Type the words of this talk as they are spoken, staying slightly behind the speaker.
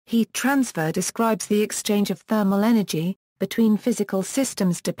Heat transfer describes the exchange of thermal energy between physical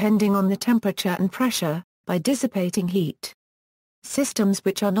systems depending on the temperature and pressure, by dissipating heat. Systems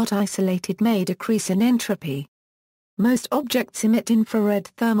which are not isolated may decrease in entropy. Most objects emit infrared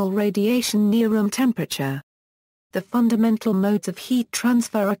thermal radiation near room temperature. The fundamental modes of heat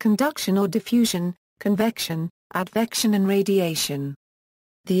transfer are conduction or diffusion, convection, advection and radiation.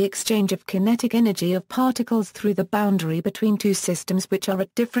 The exchange of kinetic energy of particles through the boundary between two systems which are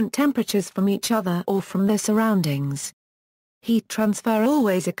at different temperatures from each other or from their surroundings. Heat transfer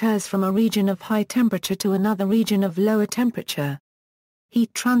always occurs from a region of high temperature to another region of lower temperature.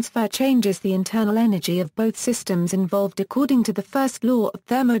 Heat transfer changes the internal energy of both systems involved according to the First Law of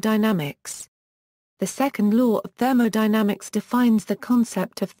Thermodynamics. The Second Law of Thermodynamics defines the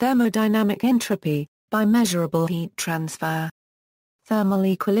concept of thermodynamic entropy, by measurable heat transfer. Thermal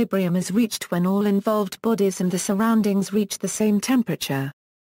equilibrium is reached when all involved bodies and the surroundings reach the same temperature.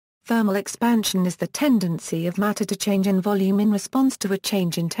 Thermal expansion is the tendency of matter to change in volume in response to a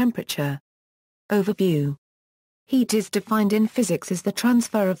change in temperature. Overview. Heat is defined in physics as the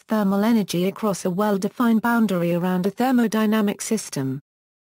transfer of thermal energy across a well-defined boundary around a thermodynamic system.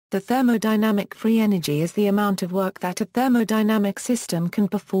 The thermodynamic free energy is the amount of work that a thermodynamic system can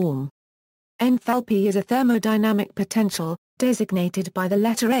perform. Enthalpy is a thermodynamic potential, designated by the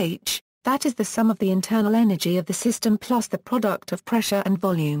letter H, that is the sum of the internal energy of the system plus the product of pressure and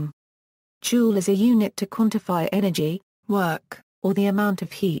volume. Joule is a unit to quantify energy, work, or the amount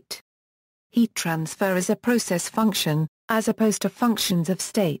of heat. Heat transfer is a process function, as opposed to functions of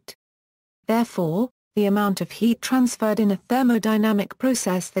state. Therefore, the amount of heat transferred in a thermodynamic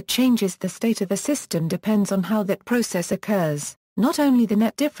process that changes the state of a system depends on how that process occurs, not only the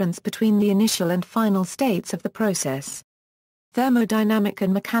net difference between the initial and final states of the process. Thermodynamic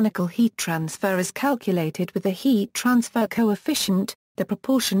and mechanical heat transfer is calculated with the heat transfer coefficient, the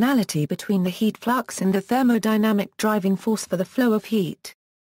proportionality between the heat flux and the thermodynamic driving force for the flow of heat.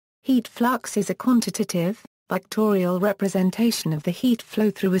 Heat flux is a quantitative, vectorial representation of the heat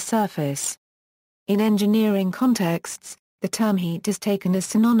flow through a surface. In engineering contexts, the term heat is taken as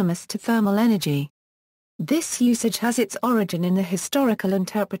synonymous to thermal energy. This usage has its origin in the historical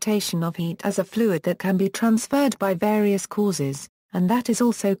interpretation of heat as a fluid that can be transferred by various causes, and that is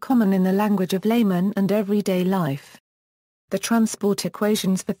also common in the language of layman and everyday life. The transport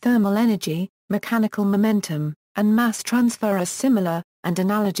equations for thermal energy, mechanical momentum, and mass transfer are similar, and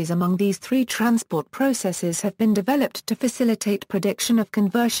analogies among these three transport processes have been developed to facilitate prediction of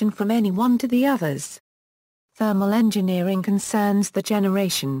conversion from any one to the others. Thermal engineering concerns the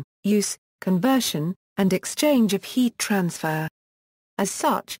generation, use, conversion, and exchange of heat transfer. As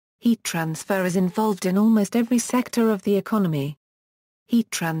such, heat transfer is involved in almost every sector of the economy.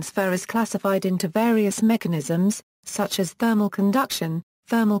 Heat transfer is classified into various mechanisms, such as thermal conduction,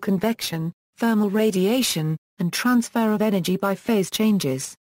 thermal convection, thermal radiation, and transfer of energy by phase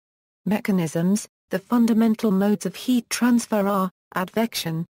changes. Mechanisms. The fundamental modes of heat transfer are,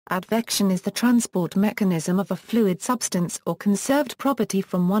 advection. Advection is the transport mechanism of a fluid substance or conserved property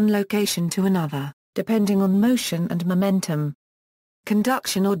from one location to another, depending on motion and momentum.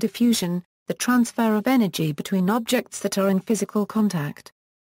 Conduction or diffusion, the transfer of energy between objects that are in physical contact.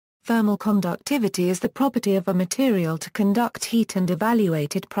 Thermal conductivity is the property of a material to conduct heat and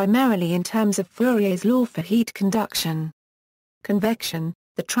evaluated primarily in terms of Fourier's law for heat conduction. Convection,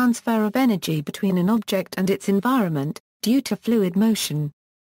 the transfer of energy between an object and its environment, due to fluid motion.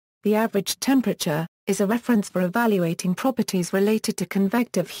 The average temperature is a reference for evaluating properties related to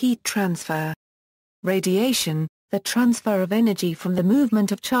convective heat transfer. Radiation, the transfer of energy from the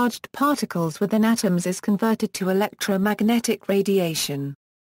movement of charged particles within atoms is converted to electromagnetic radiation.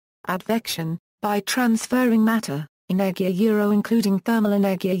 Advection, by transferring matter, energia including thermal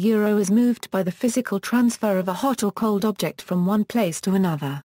energia is moved by the physical transfer of a hot or cold object from one place to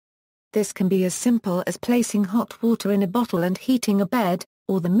another. This can be as simple as placing hot water in a bottle and heating a bed,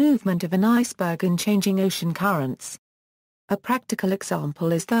 or the movement of an iceberg and changing ocean currents. A practical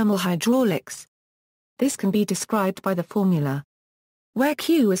example is thermal hydraulics. This can be described by the formula, where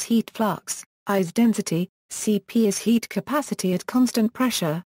Q is heat flux, I is density, Cp is heat capacity at constant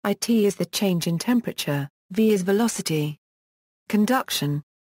pressure, It is the change in temperature, V is velocity. Conduction.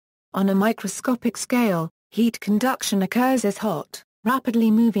 On a microscopic scale, heat conduction occurs as hot,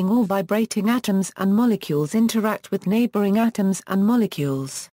 rapidly moving or vibrating atoms and molecules interact with neighboring atoms and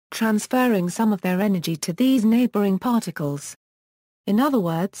molecules, transferring some of their energy to these neighboring particles. In other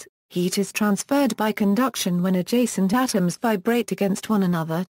words, heat is transferred by conduction when adjacent atoms vibrate against one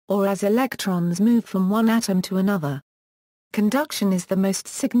another, or as electrons move from one atom to another. conduction is the most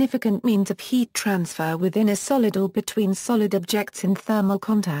significant means of heat transfer within a solid or between solid objects in thermal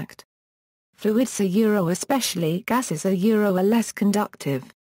contact. Fluids especially gases are less conductive.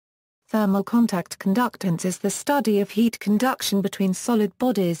 Thermal contact conductance is the study of heat conduction between solid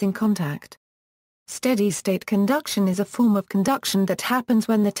bodies in contact. Steady-state conduction is a form of conduction that happens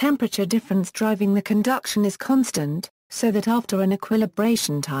when the temperature difference driving the conduction is constant, so that after an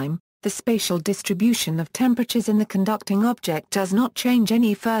equilibration time, the spatial distribution of temperatures in the conducting object does not change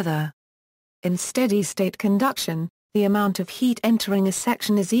any further. In steady-state conduction, the amount of heat entering a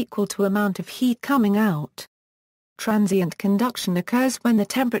section is equal to amount of heat coming out. Transient conduction occurs when the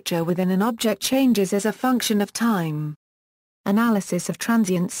temperature within an object changes as a function of time. Analysis of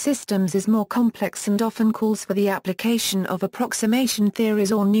transient systems is more complex and often calls for the application of approximation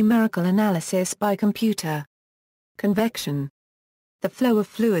theories or numerical analysis by computer. Convection. The flow of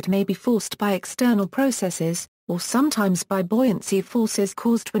fluid may be forced by external processes, or sometimes by buoyancy forces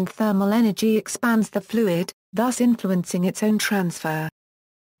caused when thermal energy expands the fluid, thus influencing its own transfer.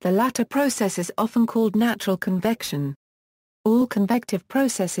 The latter process is often called natural convection. All convective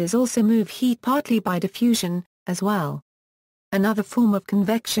processes also move heat partly by diffusion, as well. Another form of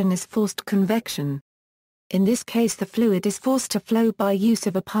convection is forced convection. In this case the fluid is forced to flow by use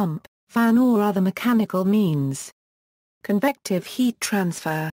of a pump, fan or other mechanical means. Convective heat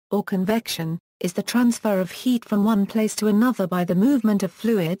transfer, or convection, is the transfer of heat from one place to another by the movement of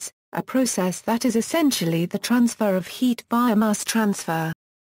fluids, a process that is essentially the transfer of heat via mass transfer.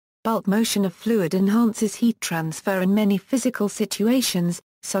 Bulk motion of fluid enhances heat transfer in many physical situations,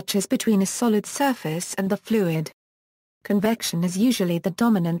 such as between a solid surface and the fluid. Convection is usually the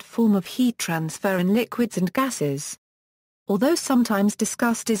dominant form of heat transfer in liquids and gases. Although sometimes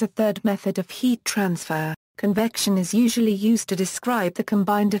discussed as a third method of heat transfer, convection is usually used to describe the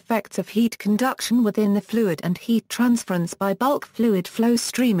combined effects of heat conduction within the fluid and heat transference by bulk fluid flow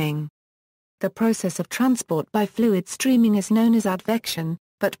streaming. The process of transport by fluid streaming is known as advection,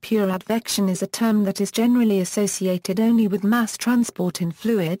 but pure advection is a term that is generally associated only with mass transport in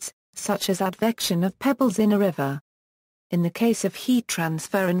fluids, such as advection of pebbles in a river. In the case of heat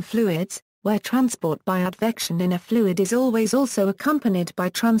transfer in fluids, where transport by advection in a fluid is always also accompanied by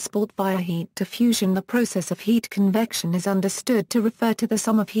transport via heat diffusion, the process of heat convection is understood to refer to the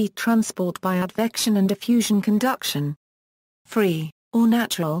sum of heat transport by advection and diffusion conduction. Free, or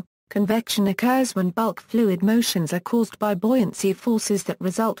natural, convection occurs when bulk fluid motions are caused by buoyancy forces that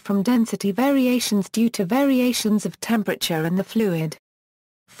result from density variations due to variations of temperature in the fluid.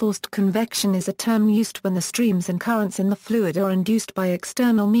 Forced convection is a term used when the streams and currents in the fluid are induced by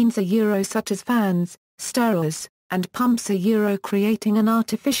external means such as fans, stirrers, and pumps creating an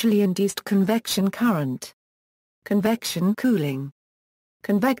artificially induced convection current. Convection cooling.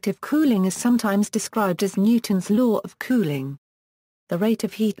 Convective cooling is sometimes described as Newton's law of cooling. The rate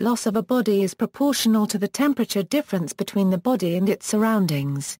of heat loss of a body is proportional to the temperature difference between the body and its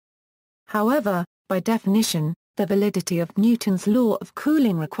surroundings. However, by definition, the validity of Newton's law of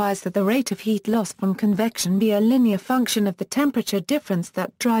cooling requires that the rate of heat loss from convection be a linear function of the temperature difference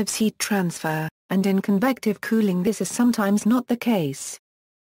that drives heat transfer, and in convective cooling this is sometimes not the case.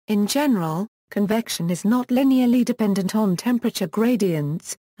 In general, convection is not linearly dependent on temperature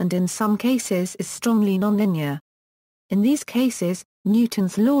gradients, and in some cases is strongly nonlinear. In these cases,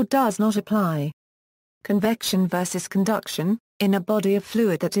 Newton's law does not apply. Convection versus conduction. In a body of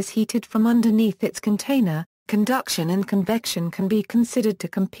fluid that is heated from underneath its container, conduction and convection can be considered to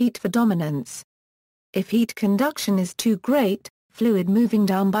compete for dominance. If heat conduction is too great, fluid moving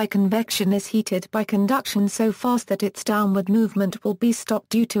down by convection is heated by conduction so fast that its downward movement will be stopped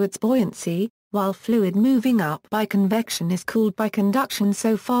due to its buoyancy, while fluid moving up by convection is cooled by conduction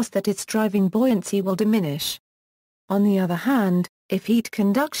so fast that its driving buoyancy will diminish. On the other hand, if heat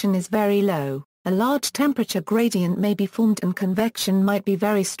conduction is very low, a large temperature gradient may be formed and convection might be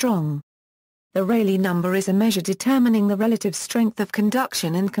very strong. The Rayleigh number is a measure determining the relative strength of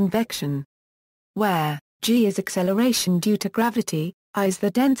conduction and convection. Where g is acceleration due to gravity, I is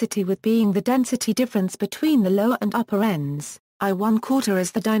the density with being the density difference between the lower and upper ends, I 1/4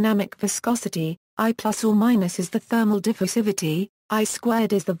 is the dynamic viscosity, I plus or minus is the thermal diffusivity, I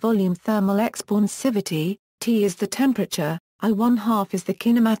squared is the volume thermal expansivity, T is the temperature, I 1/2 is the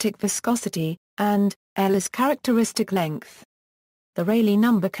kinematic viscosity, and L is characteristic length. The Rayleigh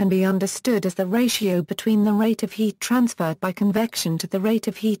number can be understood as the ratio between the rate of heat transferred by convection to the rate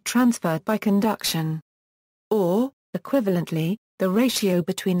of heat transferred by conduction. Or, equivalently, the ratio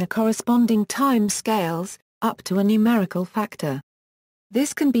between the corresponding time scales, up to a numerical factor.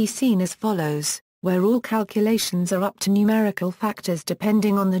 This can be seen as follows, where all calculations are up to numerical factors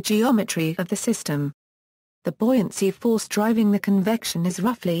depending on the geometry of the system. the buoyancy force driving the convection is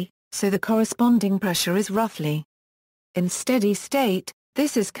roughly, so the corresponding pressure is roughly. In steady state,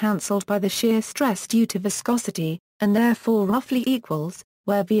 this is cancelled by the shear stress due to viscosity, and therefore roughly equals,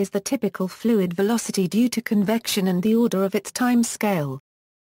 where v is the typical fluid velocity due to convection and the order of its time scale.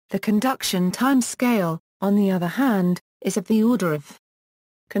 The conduction time scale, on the other hand, is of the order of.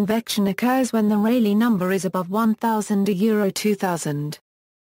 Convection occurs when the Rayleigh number is above 1000 or 2000.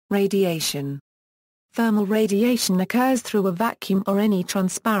 Radiation. Thermal radiation occurs through a vacuum or any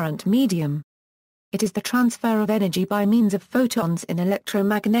transparent medium. It is the transfer of energy by means of photons in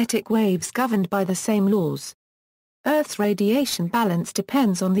electromagnetic waves governed by the same laws. Earth's radiation balance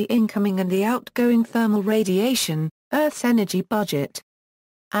depends on the incoming and the outgoing thermal radiation, Earth's energy budget.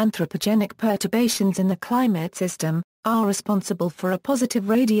 Anthropogenic perturbations in the climate system are responsible for a positive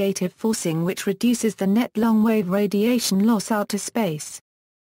radiative forcing which reduces the net long-wave radiation loss out to space.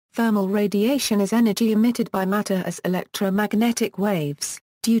 Thermal radiation is energy emitted by matter as electromagnetic waves,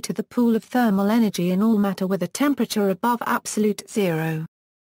 due to the pool of thermal energy in all matter with a temperature above absolute zero.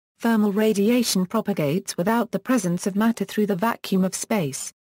 Thermal radiation propagates without the presence of matter through the vacuum of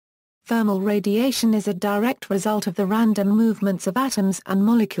space. Thermal radiation is a direct result of the random movements of atoms and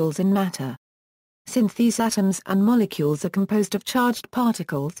molecules in matter. Since these atoms and molecules are composed of charged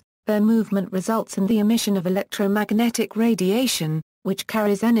particles, their movement results in the emission of electromagnetic radiation, which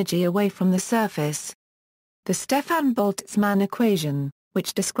carries energy away from the surface. The Stefan-Boltzmann equation,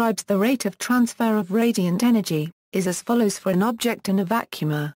 which describes the rate of transfer of radiant energy, is as follows for an object in a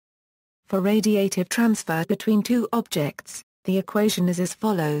vacuum. For radiative transfer between two objects, the equation is as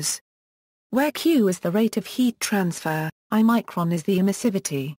follows. Where Q is the rate of heat transfer, I micron is the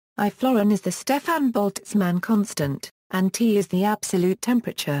emissivity, I florin is the Stefan-Boltzmann constant, and T is the absolute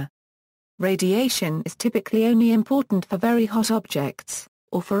temperature. Radiation is typically only important for very hot objects,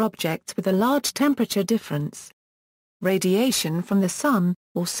 or for objects with a large temperature difference. Radiation from the sun,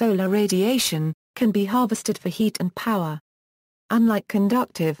 or solar radiation, can be harvested for heat and power. Unlike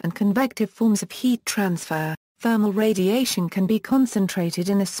conductive and convective forms of heat transfer, thermal radiation can be concentrated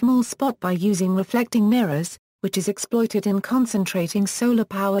in a small spot by using reflecting mirrors, which is exploited in concentrating solar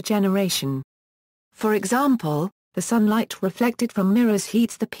power generation. For example, the sunlight reflected from mirrors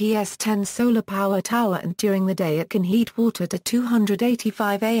heats the PS10 solar power tower, and during the day it can heat water to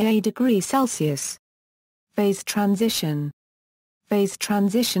 285 degrees Celsius. Phase transition. Phase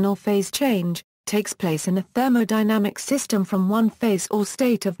transition or phase change takes place in a thermodynamic system from one phase or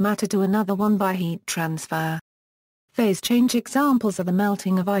state of matter to another one by heat transfer. Phase change examples are the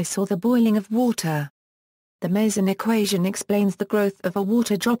melting of ice or the boiling of water. The Mason equation explains the growth of a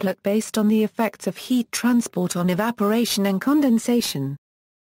water droplet based on the effects of heat transport on evaporation and condensation.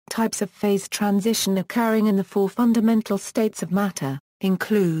 Types of phase transition occurring in the four fundamental states of matter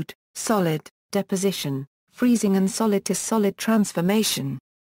include solid, deposition, freezing and solid-to-solid transformation.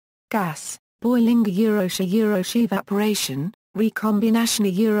 Gas, boiling evaporation, recombination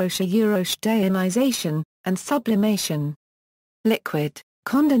deionization, and sublimation. Liquid,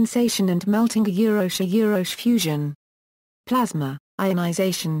 condensation and melting fusion. Plasma,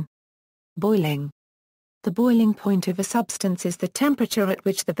 ionization. Boiling. The boiling point of a substance is the temperature at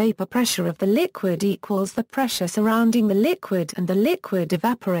which the vapor pressure of the liquid equals the pressure surrounding the liquid and the liquid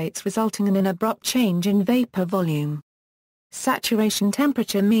evaporates, resulting in an abrupt change in vapor volume. Saturation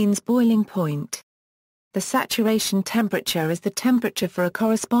temperature means boiling point. The saturation temperature is the temperature for a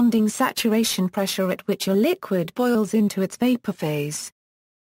corresponding saturation pressure at which a liquid boils into its vapor phase.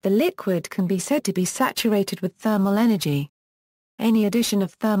 The liquid can be said to be saturated with thermal energy. Any addition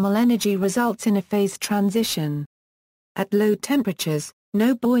of thermal energy results in a phase transition. At low temperatures,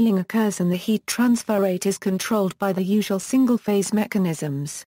 no boiling occurs and the heat transfer rate is controlled by the usual single-phase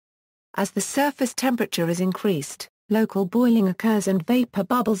mechanisms. As the surface temperature is increased, local boiling occurs and vapor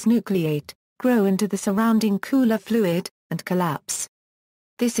bubbles nucleate, grow into the surrounding cooler fluid, and collapse.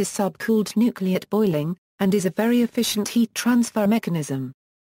 This is subcooled nucleate boiling, and is a very efficient heat transfer mechanism.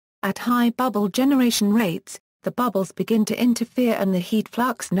 At high bubble generation rates, the bubbles begin to interfere and the heat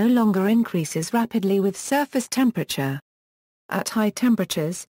flux no longer increases rapidly with surface temperature. At high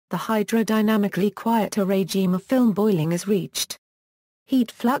temperatures, the hydrodynamically quieter regime of film boiling is reached.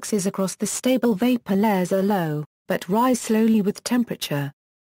 Heat fluxes across the stable vapor layers are low, but rise slowly with temperature.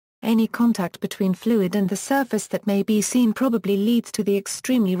 Any contact between fluid and the surface that may be seen probably leads to the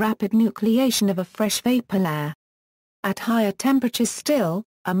extremely rapid nucleation of a fresh vapor layer. At higher temperatures still,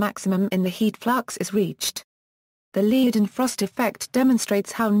 a maximum in the heat flux is reached. The Leiden-Frost effect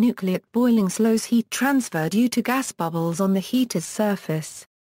demonstrates how nucleate boiling slows heat transfer due to gas bubbles on the heater's surface.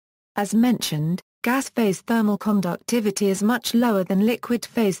 As mentioned, gas phase thermal conductivity is much lower than liquid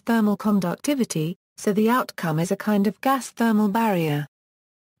phase thermal conductivity, so the outcome is a kind of gas thermal barrier.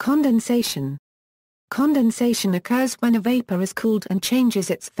 Condensation. Condensation occurs when a vapor is cooled and changes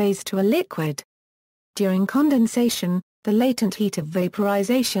its phase to a liquid. During condensation, the latent heat of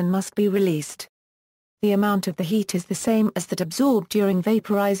vaporization must be released. The amount of the heat is the same as that absorbed during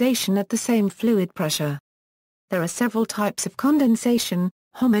vaporization at the same fluid pressure. There are several types of condensation: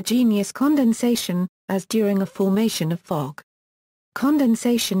 homogeneous condensation, as during a formation of fog.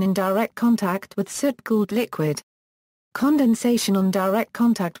 Condensation in direct contact with soot-cooled liquid. Condensation on direct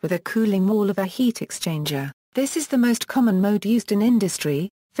contact with a cooling wall of a heat exchanger. This is the most common mode used in industry.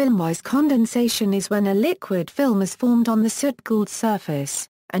 Filmwise condensation is when a liquid film is formed on the soot-cooled surface,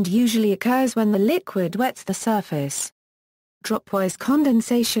 and usually occurs when the liquid wets the surface. Dropwise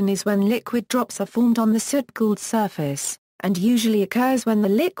condensation is when liquid drops are formed on the soot-cooled surface, and usually occurs when the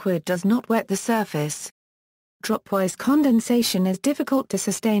liquid does not wet the surface. Dropwise condensation is difficult to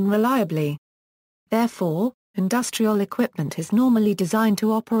sustain reliably. Therefore, industrial equipment is normally designed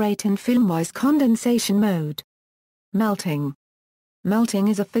to operate in filmwise condensation mode. Melting. Melting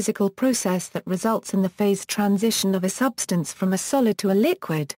is a physical process that results in the phase transition of a substance from a solid to a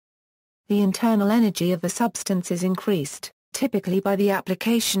liquid. The internal energy of a substance is increased, typically by the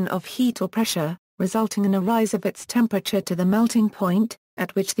application of heat or pressure, resulting in a rise of its temperature to the melting point,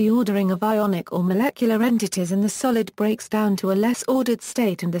 at which the ordering of ionic or molecular entities in the solid breaks down to a less ordered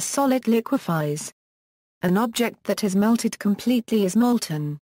state and the solid liquefies. An object that has melted completely is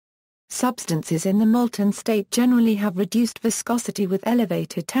molten. Substances in the molten state generally have reduced viscosity with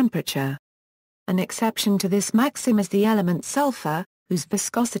elevated temperature. An exception to this maxim is the element sulfur, whose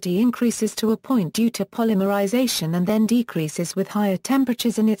viscosity increases to a point due to polymerization and then decreases with higher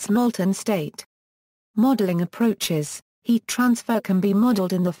temperatures in its molten state. Modeling approaches. Heat transfer can be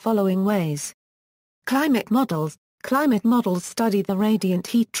modeled in the following ways. Climate models. Climate models study the radiant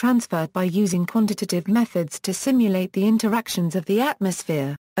heat transferred by using quantitative methods to simulate the interactions of the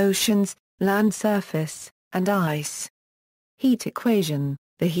atmosphere, oceans, land surface, and ice. Heat equation.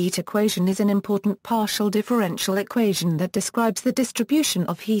 The heat equation is an important partial differential equation that describes the distribution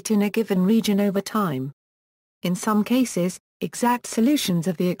of heat in a given region over time. In some cases, exact solutions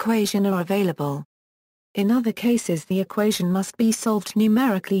of the equation are available. In other cases, the equation must be solved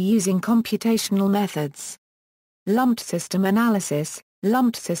numerically using computational methods. Lumped system analysis.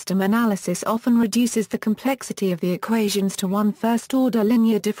 Lumped system analysis often reduces the complexity of the equations to one first-order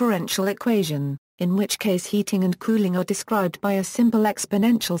linear differential equation, in which case heating and cooling are described by a simple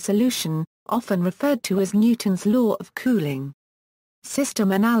exponential solution, often referred to as Newton's law of cooling.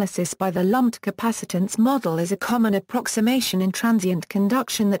 System analysis by the lumped capacitance model is a common approximation in transient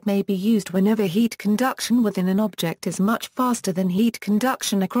conduction that may be used whenever heat conduction within an object is much faster than heat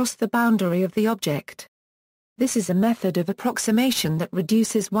conduction across the boundary of the object. This is a method of approximation that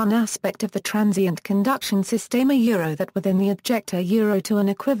reduces one aspect of the transient conduction system that within the object to an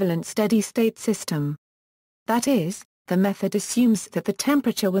equivalent steady-state system. That is, the method assumes that the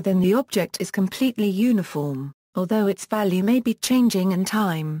temperature within the object is completely uniform, although its value may be changing in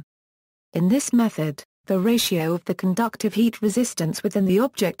time. In this method, the ratio of the conductive heat resistance within the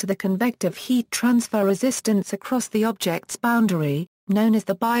object to the convective heat transfer resistance across the object's boundary, known as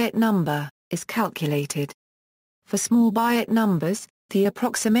the Biot number, is calculated. For small Biot numbers, the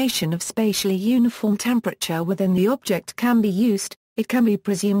approximation of spatially uniform temperature within the object can be used. It can be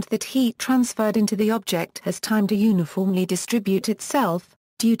presumed that heat transferred into the object has time to uniformly distribute itself,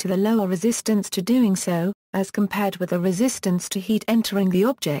 due to the lower resistance to doing so, as compared with the resistance to heat entering the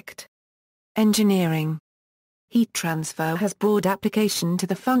object. Engineering. Heat transfer has broad application to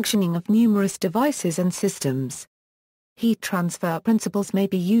the functioning of numerous devices and systems. Heat transfer principles may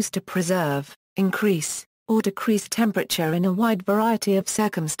be used to preserve, increase, or decrease temperature in a wide variety of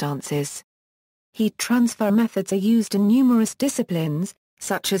circumstances. Heat transfer methods are used in numerous disciplines,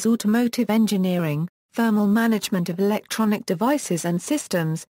 such as automotive engineering, thermal management of electronic devices and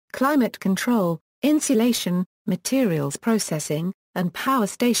systems, climate control, insulation, materials processing, and power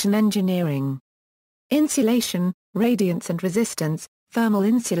station engineering. Insulation, radiance and resistance. Thermal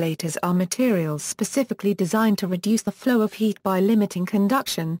insulators are materials specifically designed to reduce the flow of heat by limiting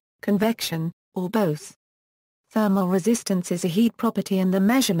conduction, convection, or both. Thermal resistance is a heat property and the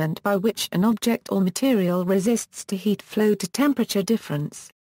measurement by which an object or material resists to heat flow to temperature difference.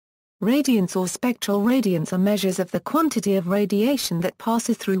 Radiance or spectral radiance are measures of the quantity of radiation that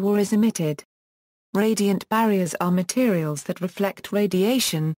passes through or is emitted. Radiant barriers are materials that reflect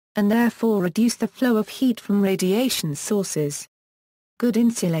radiation, and therefore reduce the flow of heat from radiation sources. Good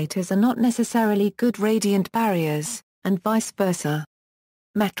insulators are not necessarily good radiant barriers, and vice versa.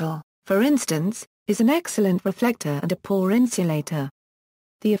 Metal, for instance, is an excellent reflector and a poor insulator.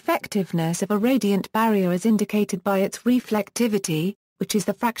 The effectiveness of a radiant barrier is indicated by its reflectivity, which is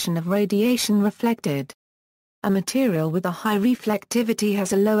the fraction of radiation reflected. A material with a high reflectivity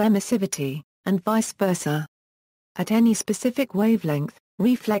has a low emissivity, and vice versa. At any specific wavelength,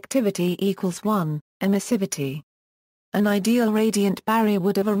 reflectivity equals 1, emissivity. An ideal radiant barrier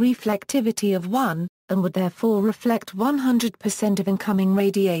would have a reflectivity of 1, and would therefore reflect 100% of incoming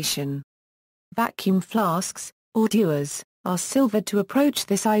radiation. Vacuum flasks, or dewars, are silvered to approach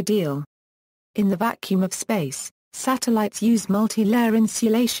this ideal. In the vacuum of space, satellites use multi-layer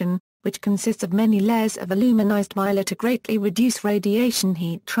insulation, which consists of many layers of aluminized mylar to greatly reduce radiation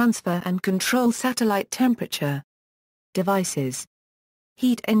heat transfer and control satellite temperature. Devices.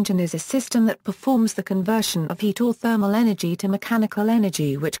 Heat engine is a system that performs the conversion of heat or thermal energy to mechanical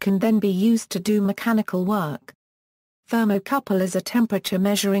energy which can then be used to do mechanical work. Thermocouple is a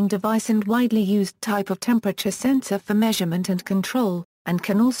temperature-measuring device and widely used type of temperature sensor for measurement and control, and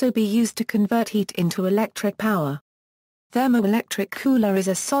can also be used to convert heat into electric power. Thermoelectric cooler is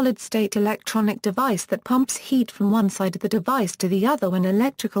a solid-state electronic device that pumps heat from one side of the device to the other when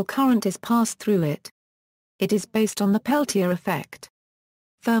electrical current is passed through it. It is based on the Peltier effect.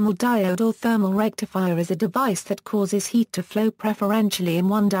 Thermal diode or thermal rectifier is a device that causes heat to flow preferentially in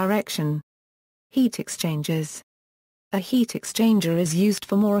one direction. Heat exchangers. A heat exchanger is used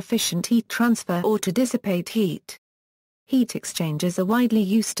for more efficient heat transfer or to dissipate heat. Heat exchangers are widely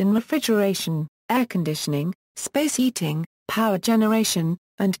used in refrigeration, air conditioning, space heating, power generation,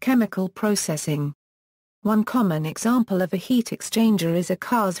 and chemical processing. One common example of a heat exchanger is a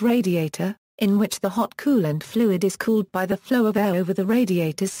car's radiator, in which the hot coolant fluid is cooled by the flow of air over the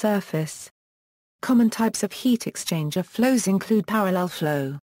radiator's surface. Common types of heat exchanger flows include parallel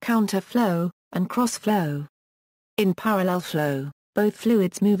flow, counter flow, and cross flow. In parallel flow, both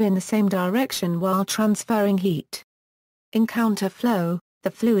fluids move in the same direction while transferring heat. In counter flow, the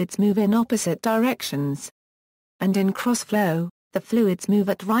fluids move in opposite directions. And in cross flow, the fluids move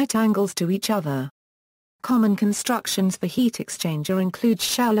at right angles to each other. Common constructions for heat exchanger include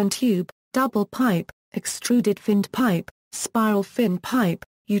shell and tube, double pipe, extruded finned pipe, spiral fin pipe,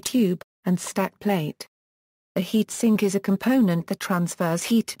 U-tube, and stack plate. A heat sink is a component that transfers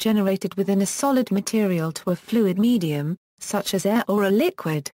heat generated within a solid material to a fluid medium, such as air or a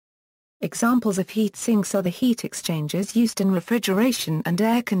liquid. Examples of heat sinks are the heat exchangers used in refrigeration and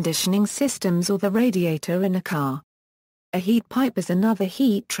air conditioning systems or the radiator in a car. A heat pipe is another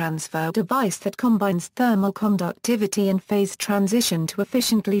heat transfer device that combines thermal conductivity and phase transition to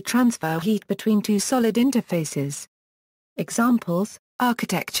efficiently transfer heat between two solid interfaces. Examples: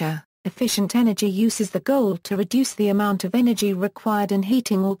 architecture. Efficient energy use is the goal to reduce the amount of energy required in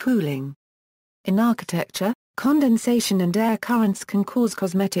heating or cooling. In architecture, condensation and air currents can cause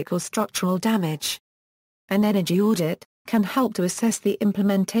cosmetic or structural damage. An energy audit can help to assess the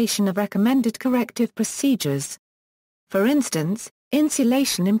implementation of recommended corrective procedures. For instance,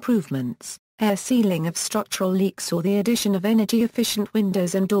 insulation improvements, air sealing of structural leaks or the addition of energy-efficient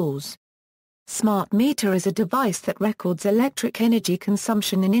windows and doors. Smart meter is a device that records electric energy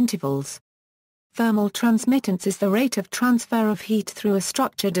consumption in intervals. Thermal transmittance is the rate of transfer of heat through a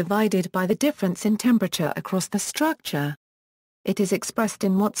structure divided by the difference in temperature across the structure. It is expressed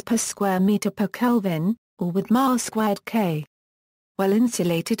in watts per square meter per Kelvin, or with mass squared K.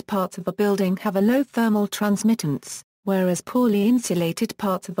 Well-insulated parts of a building have a low thermal transmittance, whereas poorly insulated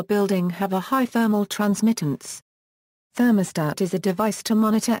parts of a building have a high thermal transmittance. Thermostat is a device to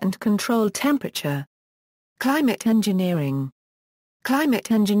monitor and control temperature. Climate engineering. Climate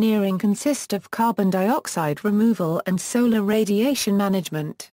engineering consists of carbon dioxide removal and solar radiation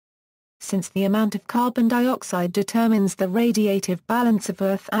management. Since the amount of carbon dioxide determines the radiative balance of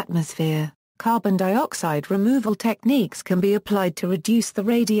Earth's atmosphere, carbon dioxide removal techniques can be applied to reduce the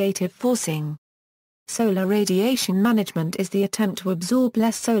radiative forcing. Solar radiation management is the attempt to absorb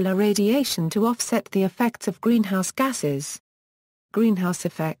less solar radiation to offset the effects of greenhouse gases. Greenhouse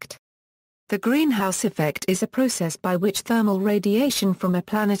effect. The greenhouse effect is a process by which thermal radiation from a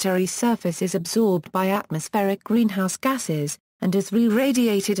planetary surface is absorbed by atmospheric greenhouse gases, and is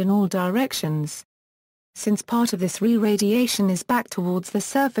re-radiated in all directions. Since part of this re-radiation is back towards the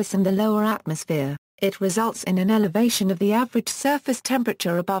surface and the lower atmosphere, it results in an elevation of the average surface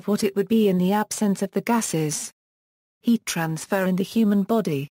temperature above what it would be in the absence of the gases. Heat transfer in the human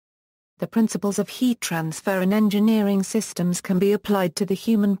body. The principles of heat transfer in engineering systems can be applied to the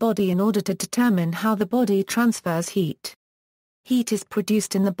human body in order to determine how the body transfers heat. Heat is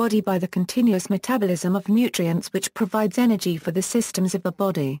produced in the body by the continuous metabolism of nutrients which provides energy for the systems of the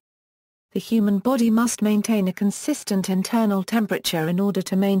body. The human body must maintain a consistent internal temperature in order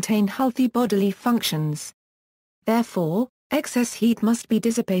to maintain healthy bodily functions. Therefore, Excess heat must be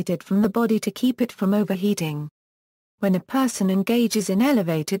dissipated from the body to keep it from overheating. When a person engages in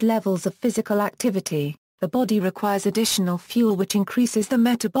elevated levels of physical activity, the body requires additional fuel which increases the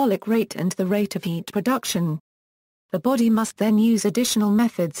metabolic rate and the rate of heat production. The body must then use additional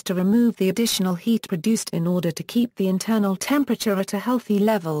methods to remove the additional heat produced in order to keep the internal temperature at a healthy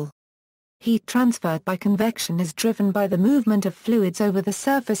level. Heat transferred by convection is driven by the movement of fluids over the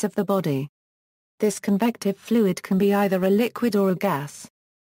surface of the body. This convective fluid can be either a liquid or a gas.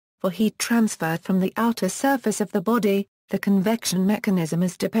 For heat transferred from the outer surface of the body, the convection mechanism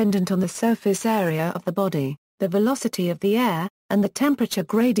is dependent on the surface area of the body, the velocity of the air, and the temperature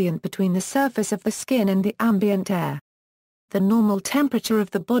gradient between the surface of the skin and the ambient air. The normal temperature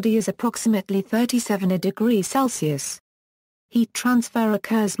of the body is approximately 37 degrees Celsius. Heat transfer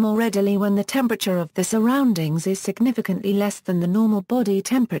occurs more readily when the temperature of the surroundings is significantly less than the normal body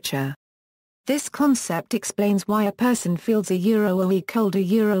temperature. This concept explains why a person feels a week cold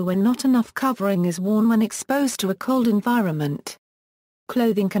when not enough covering is worn when exposed to a cold environment.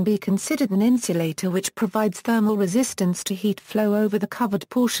 Clothing can be considered an insulator which provides thermal resistance to heat flow over the covered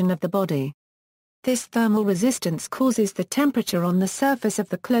portion of the body. This thermal resistance causes the temperature on the surface of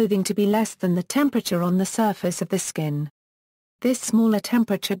the clothing to be less than the temperature on the surface of the skin. This smaller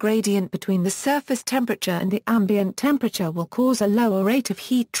temperature gradient between the surface temperature and the ambient temperature will cause a lower rate of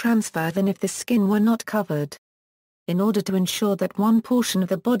heat transfer than if the skin were not covered. In order to ensure that one portion of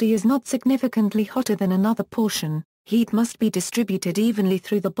the body is not significantly hotter than another portion, heat must be distributed evenly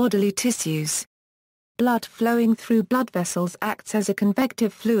through the bodily tissues. Blood flowing through blood vessels acts as a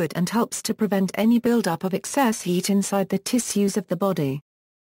convective fluid and helps to prevent any buildup of excess heat inside the tissues of the body.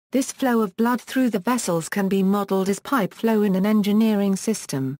 This flow of blood through the vessels can be modeled as pipe flow in an engineering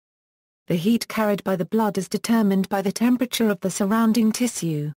system. The heat carried by the blood is determined by the temperature of the surrounding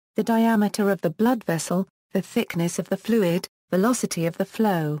tissue, the diameter of the blood vessel, the thickness of the fluid, velocity of the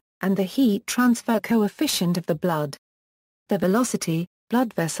flow, and the heat transfer coefficient of the blood. The velocity,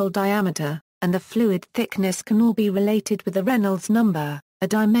 blood vessel diameter, and the fluid thickness can all be related with the Reynolds number, a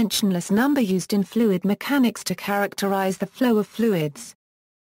dimensionless number used in fluid mechanics to characterize the flow of fluids.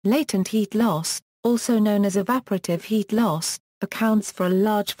 Latent heat loss, also known as evaporative heat loss, accounts for a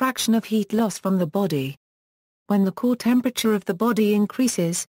large fraction of heat loss from the body. When the core temperature of the body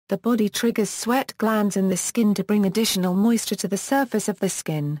increases, the body triggers sweat glands in the skin to bring additional moisture to the surface of the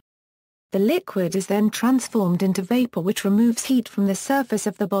skin. The liquid is then transformed into vapor which removes heat from the surface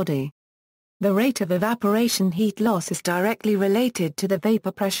of the body. The rate of evaporation heat loss is directly related to the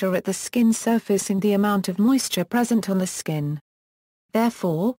vapor pressure at the skin surface and the amount of moisture present on the skin.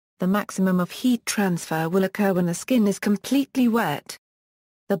 Therefore, the maximum of heat transfer will occur when the skin is completely wet.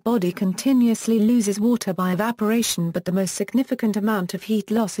 The body continuously loses water by evaporation, but the most significant amount of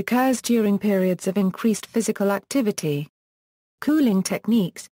heat loss occurs during periods of increased physical activity. Cooling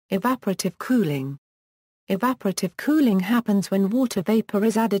techniques, evaporative cooling. Evaporative cooling happens when water vapor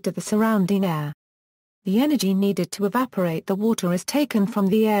is added to the surrounding air. The energy needed to evaporate the water is taken from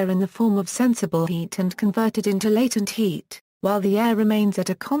the air in the form of sensible heat and converted into latent heat, while the air remains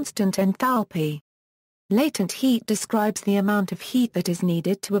at a constant enthalpy. Latent heat describes the amount of heat that is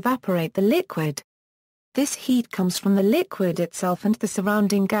needed to evaporate the liquid. This heat comes from the liquid itself and the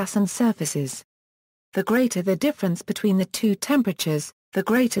surrounding gas and surfaces. The greater the difference between the two temperatures, the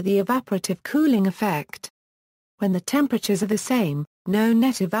greater the evaporative cooling effect. When the temperatures are the same, no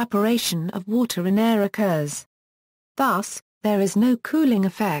net evaporation of water and air occurs. Thus, there is no cooling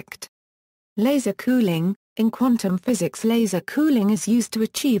effect. Laser cooling. In quantum physics, laser cooling is used to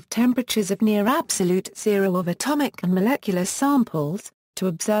achieve temperatures of near absolute zero of atomic and molecular samples, to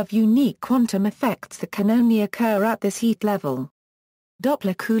observe unique quantum effects that can only occur at this heat level.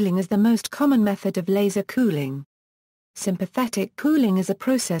 Doppler cooling is the most common method of laser cooling. Sympathetic cooling is a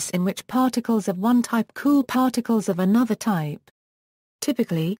process in which particles of one type cool particles of another type.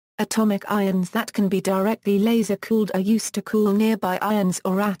 Typically, atomic ions that can be directly laser-cooled are used to cool nearby ions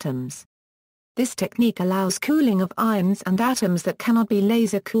or atoms. This technique allows cooling of ions and atoms that cannot be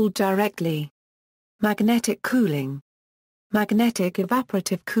laser-cooled directly. Magnetic cooling. Magnetic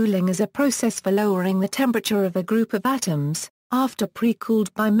evaporative cooling is a process for lowering the temperature of a group of atoms, after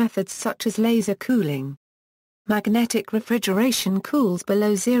pre-cooled by methods such as laser cooling. Magnetic refrigeration cools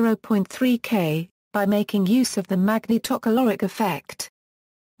below 0.3 K, by making use of the magnetocaloric effect.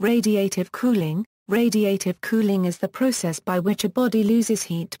 Radiative cooling. Radiative cooling is the process by which a body loses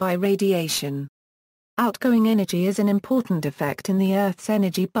heat by radiation. Outgoing energy is an important effect in the Earth's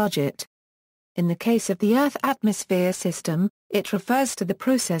energy budget. In the case of the Earth atmosphere system, It refers to the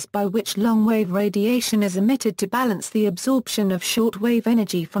process by which long-wave radiation is emitted to balance the absorption of short-wave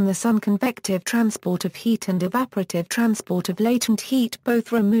energy from the sun. Convective transport of heat and evaporative transport of latent heat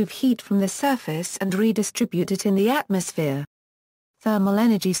both remove heat from the surface and redistribute it in the atmosphere. Thermal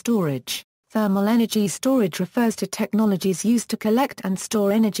energy storage. Thermal energy storage refers to technologies used to collect and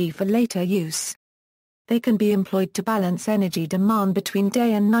store energy for later use. They can be employed to balance energy demand between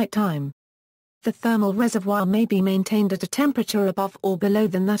day and night time. The thermal reservoir may be maintained at a temperature above or below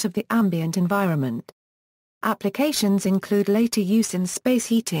than that of the ambient environment. Applications include later use in space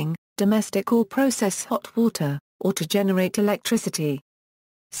heating, domestic or process hot water, or to generate electricity.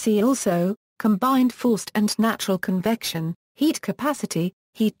 See also, combined forced and natural convection, heat capacity,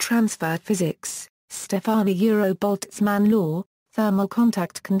 heat transfer physics, Stefani-Boltzmann law, thermal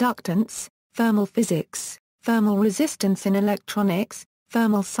contact conductance, thermal physics, thermal resistance in electronics,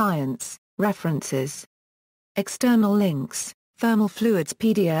 thermal science. References. External links: Thermal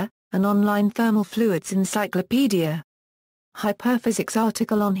Fluidspedia, an online thermal fluids encyclopedia. Hyperphysics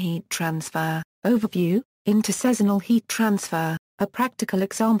article on heat transfer, overview, interseasonal heat transfer, a practical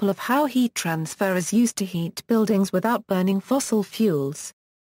example of how heat transfer is used to heat buildings without burning fossil fuels.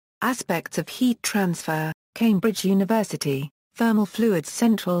 Aspects of heat transfer, Cambridge University, Thermal Fluids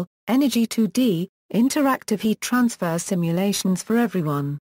Central, Energy 2D, interactive heat transfer simulations for everyone.